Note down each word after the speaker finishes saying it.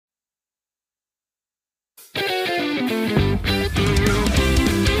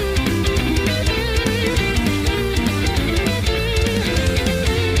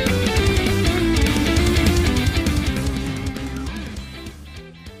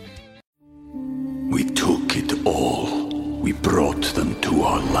We took it all. We brought them to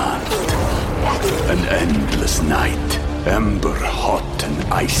our land. An endless night, ember hot and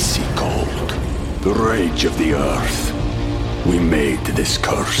icy cold. The rage of the earth. We made this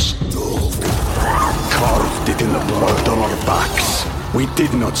curse. Carved it in the blood on our backs. We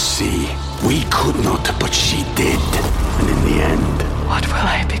did not see. We could not, but she did. And in the end... What will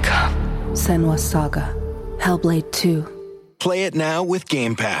I become? Senua's Saga. Hellblade 2. Play it now with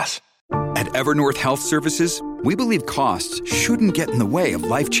Game Pass. At Evernorth Health Services, we believe costs shouldn't get in the way of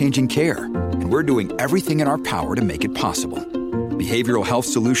life-changing care. And we're doing everything in our power to make it possible. Behavioral health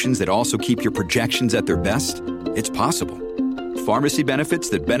solutions that also keep your projections at their best? It's possible. Pharmacy benefits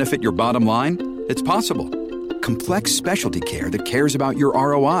that benefit your bottom line? It's possible. Complex specialty care that cares about your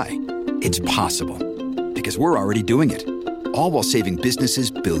ROI? It's possible. Because we're already doing it. All while saving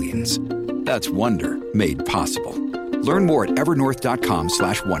businesses billions. That's Wonder made possible. Learn more at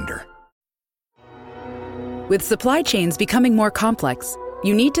evernorth.com/wonder. With supply chains becoming more complex,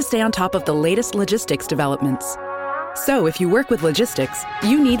 you need to stay on top of the latest logistics developments. So if you work with logistics,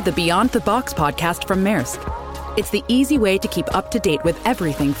 you need the Beyond the Box podcast from Maersk. It's the easy way to keep up to date with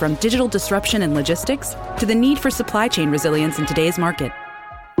everything from digital disruption in logistics to the need for supply chain resilience in today's market.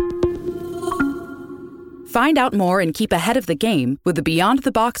 Find out more and keep ahead of the game with the Beyond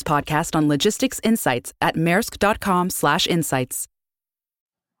the Box podcast on logistics insights at maersk.com/insights.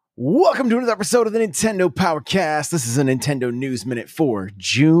 Welcome to another episode of the Nintendo Powercast. This is a Nintendo News Minute for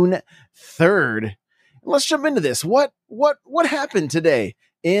June 3rd. Let's jump into this. What happened today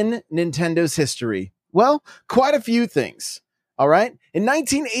in Nintendo's history? Well, quite a few things. All right. In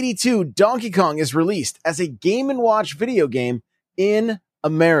 1982, Donkey Kong is released as a Game & Watch video game in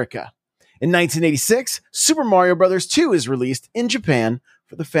America. In 1986, Super Mario Bros. 2 is released in Japan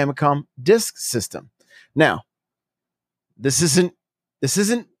for the Famicom Disk System. Now, this isn't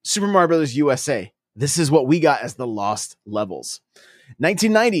Super Mario Bros. USA. This is what we got as the Lost Levels.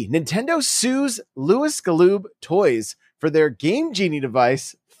 1990, Nintendo sues Louis Galoob Toys for their Game Genie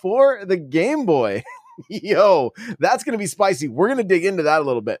device for the Game Boy. Yo, that's going to be spicy. We're going to dig into that a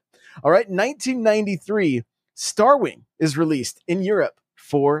little bit. All right, 1993, Starwing is released in Europe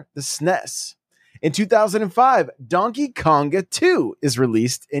for the SNES. In 2005, Donkey Konga 2 is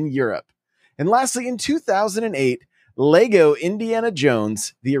released in Europe. And lastly, in 2008, Lego Indiana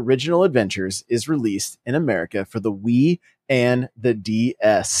Jones, The Original Adventures, is released in America for the Wii and the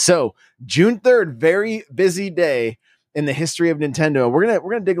DS. So June 3rd, very busy day in the history of Nintendo. We're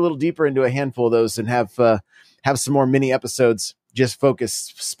gonna dig a little deeper into a handful of those and have some more mini episodes just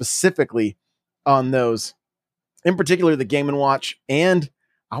focused specifically on those. In particular, the Game & Watch, and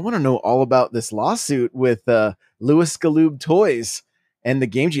I want to know all about this lawsuit with Louis Galoob Toys and the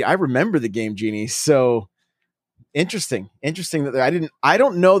Game Genie. I remember the Game Genie, so interesting that I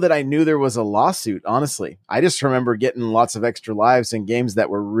don't know that I knew there was a lawsuit, honestly. I just remember getting lots of extra lives in games that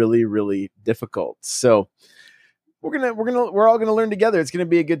were really, really difficult. So we're all gonna learn together. It's gonna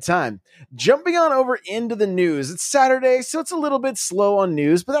be a good time. Jumping on over into the news. It's Saturday, so it's a little bit slow on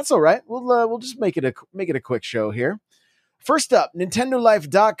news, but that's all right. We'll just make it a quick show here. First up,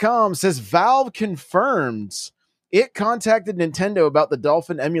 NintendoLife.com says Valve confirms it contacted Nintendo about the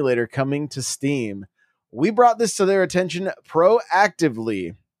Dolphin emulator coming to Steam. We brought this to their attention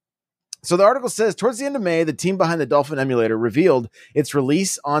proactively. So the article says, towards the end of May, the team behind the Dolphin emulator revealed its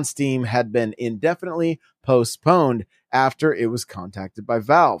release on Steam had been indefinitely postponed after it was contacted by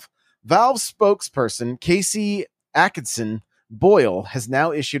Valve. Valve spokesperson Casey Atkinson Boyle has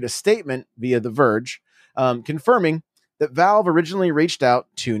now issued a statement via The Verge, confirming that Valve originally reached out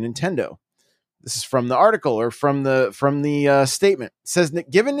to Nintendo. This is from the article, or from the statement. It says,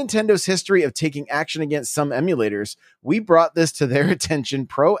 given Nintendo's history of taking action against some emulators, we brought this to their attention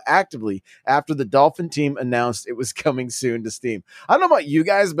proactively after the Dolphin team announced it was coming soon to Steam. I don't know about you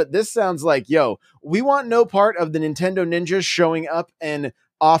guys, but this sounds like, we want no part of the Nintendo ninjas showing up and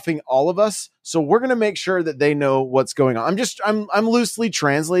offing all of us. So we're going to make sure that they know what's going on. I'm loosely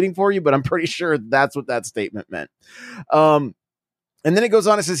translating for you, but I'm pretty sure that's what that statement meant. And then it goes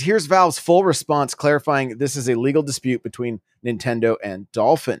on, it says, here's Valve's full response clarifying this is a legal dispute between Nintendo and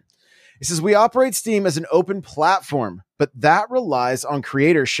Dolphin. It says, we operate Steam as an open platform, but that relies on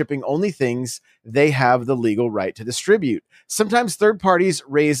creators shipping only things they have the legal right to distribute. Sometimes third parties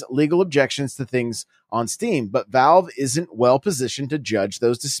raise legal objections to things on Steam, but Valve isn't well positioned to judge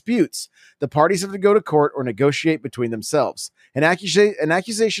those disputes. The parties have to go to court or negotiate between themselves. An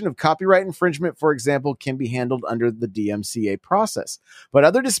accusation of copyright infringement, for example, can be handled under the DMCA process. But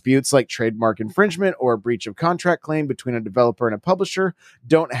other disputes like trademark infringement or a breach of contract claim between a developer and a publisher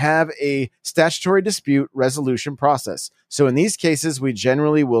don't have a statutory dispute resolution process. games. So in these cases, we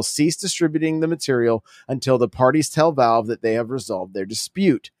generally will cease distributing the material until the parties tell Valve that they have resolved their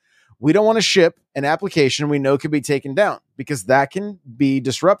dispute. We don't want to ship an application we know could be taken down because that can be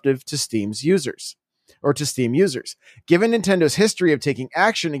disruptive to Steam's users or to Steam users. Given Nintendo's history of taking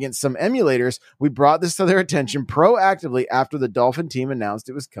action against some emulators, we brought this to their attention proactively after the Dolphin team announced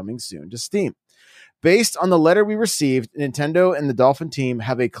it was coming soon to Steam. Based on the letter we received, Nintendo and the Dolphin team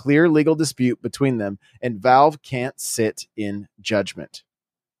have a clear legal dispute between them, and Valve can't sit in judgment.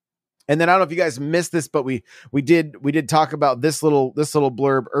 And then I don't know if you guys missed this, but we did talk about this little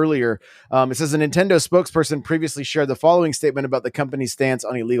blurb earlier. It says a Nintendo spokesperson previously shared the following statement about the company's stance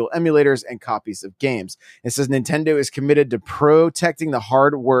on illegal emulators and copies of games. It says Nintendo is committed to protecting the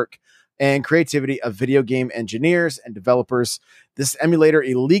hard work and creativity of video game engineers and developers. This emulator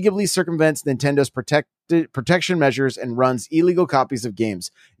illegally circumvents Nintendo's protection measures and runs illegal copies of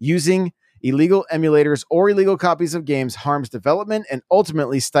games. Using illegal emulators or illegal copies of games harms development and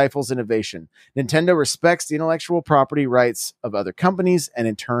ultimately stifles innovation. Nintendo respects the intellectual property rights of other companies and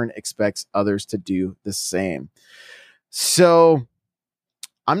in turn expects others to do the same. So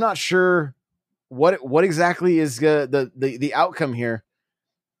I'm not sure what exactly is the outcome here.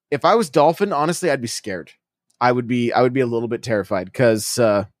 If I was Dolphin, honestly, I'd be scared. I would be a little bit terrified because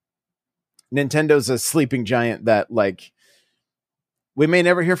Nintendo's a sleeping giant that we may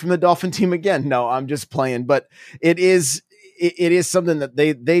never hear from the Dolphin team again. No, I'm just playing, but it is something that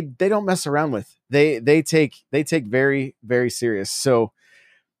they don't mess around with. They take very, very serious. So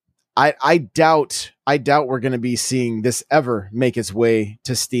I doubt we're going to be seeing this ever make its way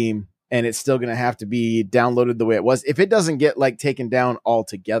to Steam, and it's still going to have to be downloaded the way it was if it doesn't get taken down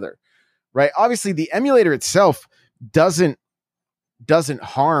altogether. Right? Obviously, the emulator itself doesn't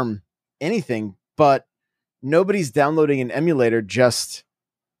harm anything, but nobody's downloading an emulator just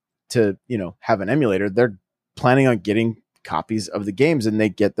to, have an emulator. They're planning on getting copies of the games, and they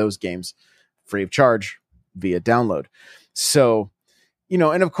get those games free of charge via download. So,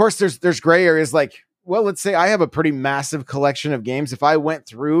 and of course there's gray areas let's say I have a pretty massive collection of games. If I went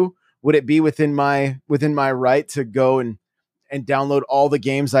through, would it be within my right to go and download all the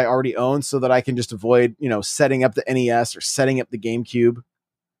games I already own so that I can just avoid, setting up the NES or setting up the GameCube?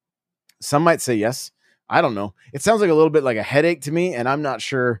 Some might say yes. I don't know. It sounds like a little bit like a headache to me, and I'm not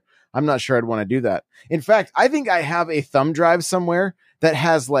sure I'd want to do that. In fact, I think I have a thumb drive somewhere that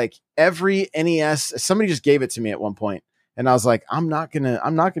has every NES. Somebody just gave it to me at one point, and I was like, I'm not gonna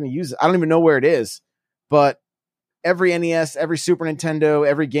use it. I don't even know where it is, but every NES, every Super Nintendo,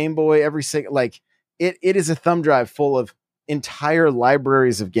 every Game Boy, every it is a thumb drive full of entire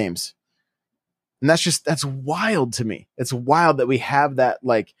libraries of games. And that's wild to me. It's wild that we have that,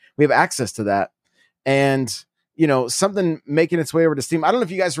 we have access to that. And, something making its way over to Steam. I don't know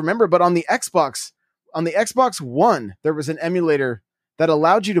if you guys remember, but on the Xbox One, there was an emulator that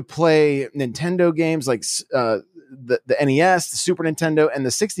allowed you to play Nintendo games like the NES, the Super Nintendo, and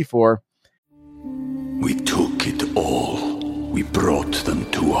the 64. We took it all. We brought them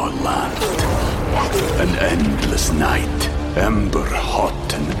to our land. An endless night, ember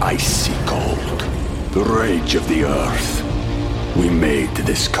hot and icy cold. The rage of the earth. We made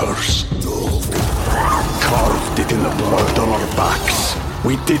this curse. Carved it in the blood on our backs.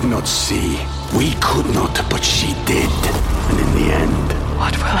 We did not see. We could not, but she did. And in the end...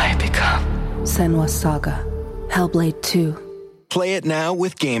 What will I become? Senua's Saga. Hellblade 2. Play it now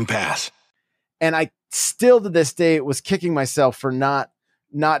with Game Pass. And I still to this day was kicking myself for not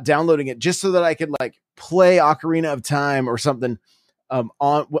downloading it just so that I could play Ocarina of Time or something on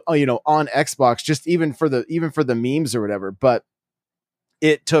Xbox, just even for the memes or whatever. But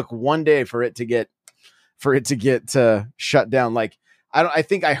it took one day for it to get shut down. I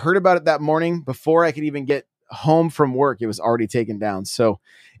think I heard about it that morning before I could even get home from work. It was already taken down. So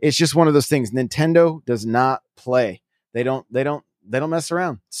it's just one of those things. Nintendo does not play. They don't mess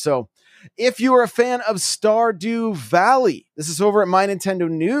around. So if you are a fan of Stardew Valley, this is over at My Nintendo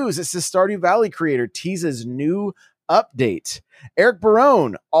News. It says Stardew Valley creator teases new update. Eric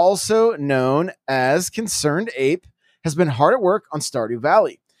Barone, also known as Concerned Ape, has been hard at work on Stardew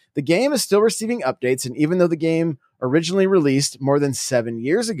Valley. The game is still receiving updates, and even though the game originally released more than 7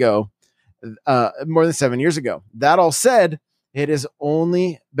 years ago, that all said, it has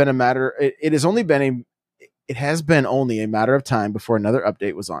only been a matter of time before another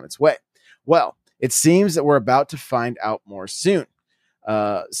update was on its way. Well, it seems that we're about to find out more soon.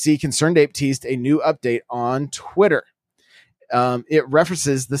 Concerned Ape teased a new update on Twitter. It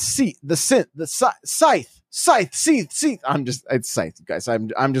references the scythe. It's Scythe, guys.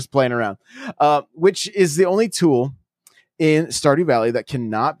 I'm just playing around. Which is the only tool in Stardew Valley that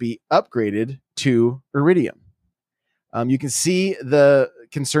cannot be upgraded to Iridium. You can see the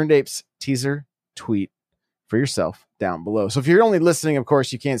Concerned Apes teaser tweet for yourself down below. So if you're only listening, of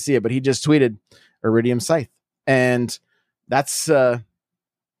course, you can't see it, but he just tweeted Iridium Scythe. And that's, what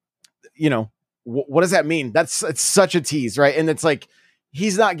does that mean? It's such a tease, right? And it's like,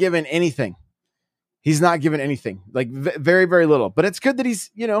 he's not given anything. Like very, very little, but it's good that he's,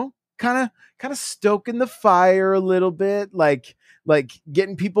 kind of stoking the fire a little bit, like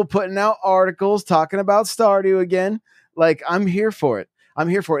getting people putting out articles talking about Stardew again. Like, I'm here for it.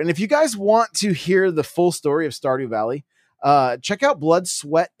 And if you guys want to hear the full story of Stardew Valley, check out Blood,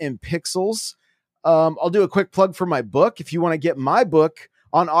 Sweat, and Pixels. I'll do a quick plug for my book. If you want to get my book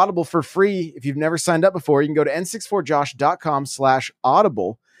on Audible for free, if you've never signed up before, you can go to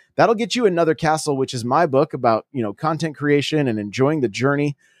n64josh.com/audible. That'll get you Another Castle, which is my book about, content creation and enjoying the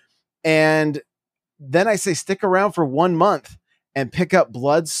journey. And then I say stick around for 1 month and pick up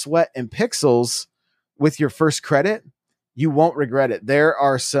Blood, Sweat, and Pixels with your first credit. You won't regret it. There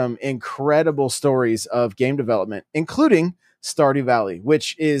are some incredible stories of game development, including Stardew Valley,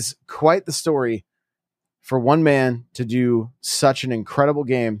 which is quite the story for one man to do such an incredible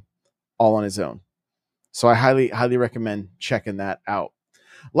game all on his own. So I highly, highly recommend checking that out.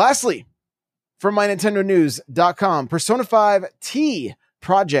 Lastly, from mynintendonews.com, Persona 5 T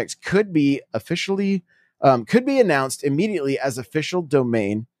project could be announced immediately as official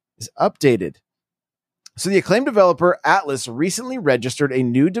domain is updated. So the acclaimed developer Atlas recently registered a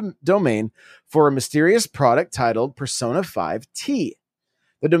new domain for a mysterious product titled Persona 5T.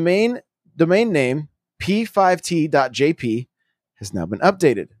 The domain name p5t.jp has now been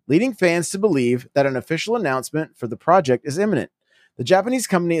updated, leading fans to believe that an official announcement for the project is imminent. The Japanese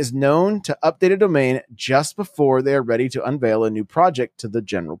company is known to update a domain just before they are ready to unveil a new project to the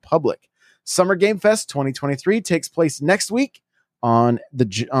general public. Summer Game Fest 2023 takes place next week on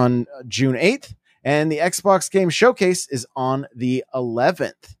June 8th, and the Xbox Game Showcase is on the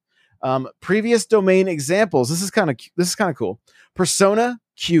 11th. Previous domain examples. This is kind of cool. Persona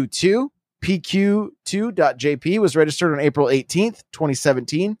Q2 pq2.jp was registered on April 18th,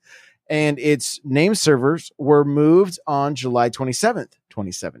 2017. And its name servers were moved on July 27th,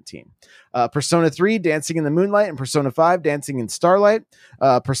 2017. Persona 3, Dancing in the Moonlight, and Persona 5, Dancing in Starlight.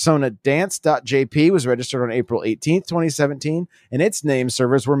 Persona Dance.jp was registered on April 18th, 2017, and its name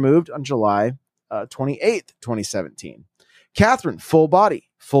servers were moved on July 28th, 2017. Catherine, Full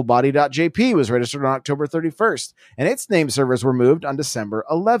Body.jp was registered on October 31st, and its name servers were moved on December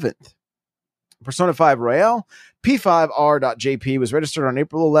 11th. Persona 5 Royale, P5R.jp was registered on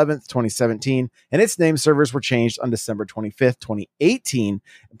April 11th, 2017, and its name servers were changed on December 25th, 2018.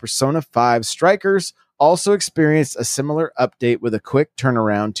 And Persona 5 Strikers also experienced a similar update with a quick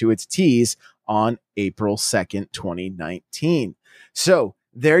turnaround to its teas on April 2nd, 2019. So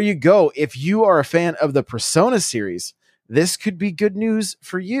there you go. If you are a fan of the Persona series, this could be good news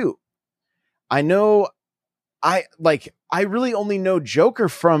for you. I know I really only know Joker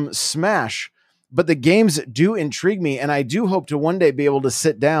from Smash, but the games do intrigue me, and I do hope to one day be able to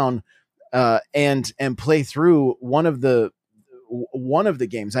sit down and play through one of the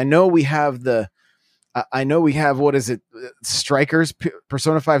games. I know we have what is it, Strikers,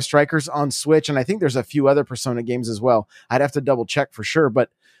 Persona 5 Strikers on Switch, and I think there's a few other Persona games as well. I'd have to double check for sure, but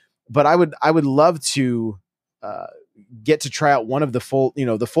I would love to get to try out one of the full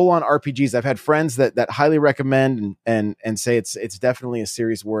on RPGs. I've had friends that highly recommend and say it's definitely a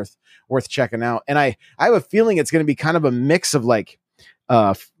series worth checking out. And I have a feeling it's going to be kind of a mix of like,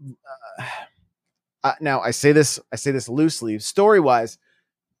 now I say this loosely, story wise,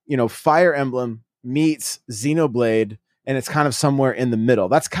 Fire Emblem meets Xenoblade, and it's kind of somewhere in the middle.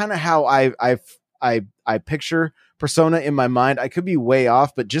 That's kind of how I picture Persona in my mind. I could be way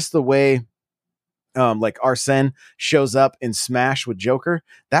off, but just the way like Arsene shows up in Smash with Joker,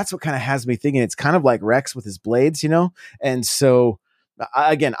 that's what kind of has me thinking it's kind of like Rex with his blades, And so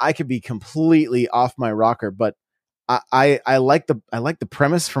again, I could be completely off my rocker, but I like the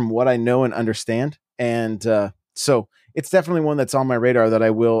premise from what I know and understand. And so it's definitely one that's on my radar that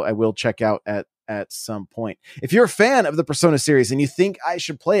I will check out at some point. If you're a fan of the Persona series and you think I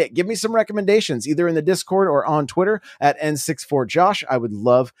should play it, give me some recommendations either in the Discord or on Twitter at N64Josh. I would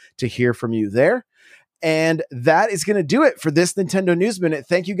love to hear from you there. And that is going to do it for this Nintendo News Minute.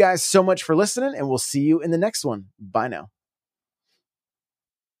 Thank you guys so much for listening, and we'll see you in the next one. Bye now.